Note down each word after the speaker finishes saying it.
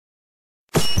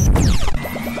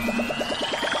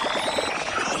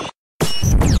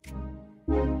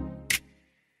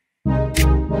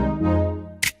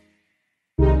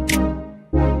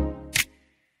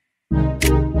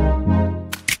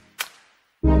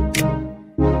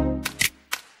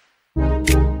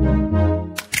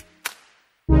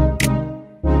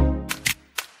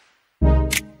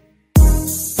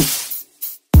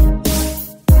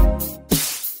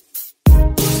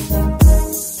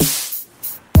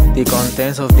The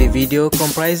contents of the video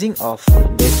comprising of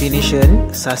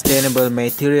definition, sustainable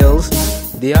materials,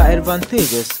 their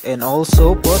advantages and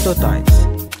also prototypes.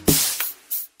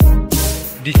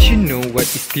 Did you know what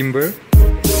is timber?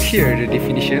 Here the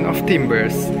definition of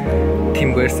timbers.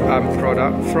 Timbers are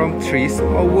products from trees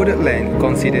or wooded land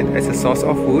considered as a source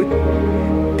of wood.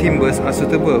 Timbers are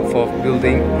suitable for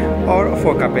building or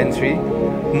for carpentry.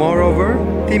 Moreover,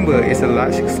 timber is a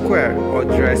large square or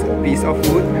dressed piece of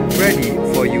wood ready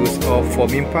for use or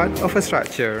forming part of a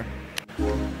structure.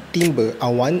 Timber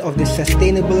are one of the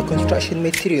sustainable construction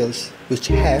materials which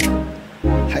have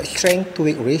high strength to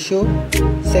weight ratio,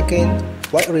 second,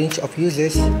 wide range of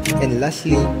uses, and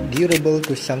lastly, durable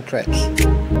to some threats.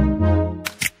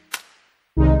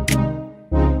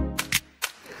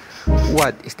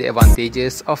 What is the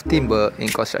advantages of timber in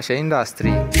construction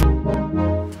industry?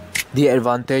 The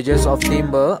advantages of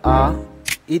timber are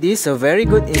it is a very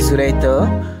good insulator,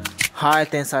 high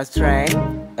tensile strength,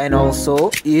 and also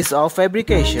ease of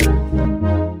fabrication.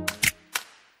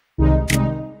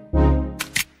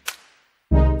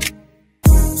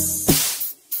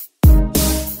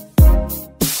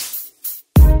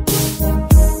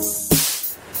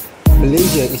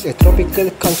 Malaysia is a tropical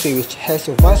country which has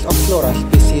a vast of flora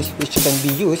species which can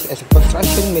be used as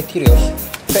construction materials.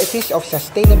 Practice of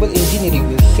sustainable engineering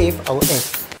will save our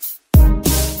earth.